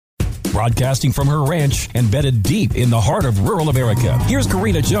Broadcasting from her ranch embedded deep in the heart of rural America, here's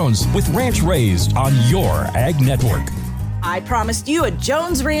Karina Jones with Ranch Raised on your Ag Network. I promised you a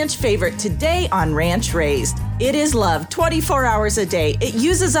Jones Ranch favorite today on Ranch Raised. It is loved 24 hours a day. It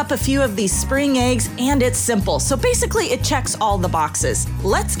uses up a few of these spring eggs, and it's simple. So basically, it checks all the boxes.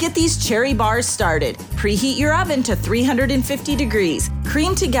 Let's get these cherry bars started. Preheat your oven to 350 degrees.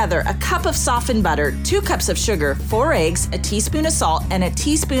 Cream together a cup of softened butter, 2 cups of sugar, 4 eggs, a teaspoon of salt, and a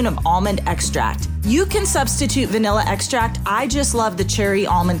teaspoon of almond extract. You can substitute vanilla extract. I just love the cherry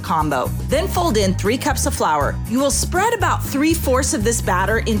almond combo. Then fold in 3 cups of flour. You will spread about 3/4 of this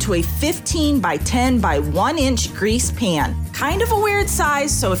batter into a 15 by 10 by 1 inch grease pan. Kind of a weird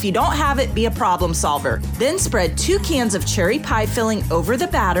size, so if you don't have it, be a problem solver. Then spread 2 cans of cherry pie filling over the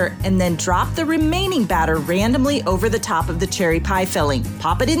batter and then drop the remaining batter randomly over the top of the cherry pie filling.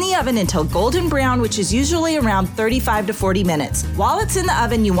 Pop it in the oven until golden brown, which is usually around 35 to 40 minutes. While it's in the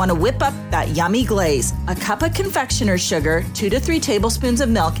oven, you want to whip up that yummy glaze. A cup of confectioner's sugar, 2 to 3 tablespoons of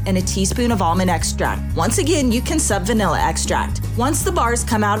milk, and a teaspoon of almond extract. Once again, you can sub vanilla extract. Once the bars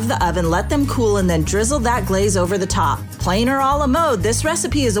come out of the oven, let them cool and then drizzle that glaze over the top. Plain or a la mode, this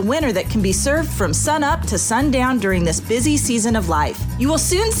recipe is a winner that can be served from sun up to sundown during this busy season of life. You will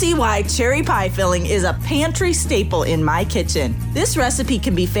soon see why cherry pie filling is a pantry staple in my kitchen. This recipe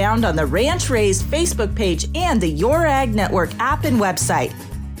can be found on the Ranch Raised Facebook page and the Your Ag Network app and website.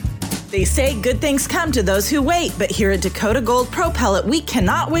 They say good things come to those who wait, but here at Dakota Gold Pro Pellet, we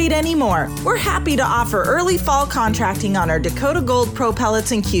cannot wait anymore. We're happy to offer early fall contracting on our Dakota Gold Pro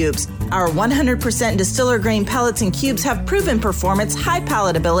Pellets and Cubes. Our 100% distiller grain pellets and cubes have proven performance, high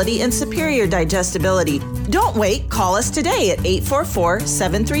palatability, and superior digestibility. Don't wait, call us today at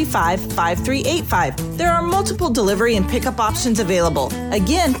 844-735-5385. There are multiple delivery and pickup options available.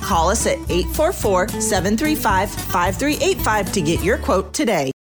 Again, call us at 844-735-5385 to get your quote today.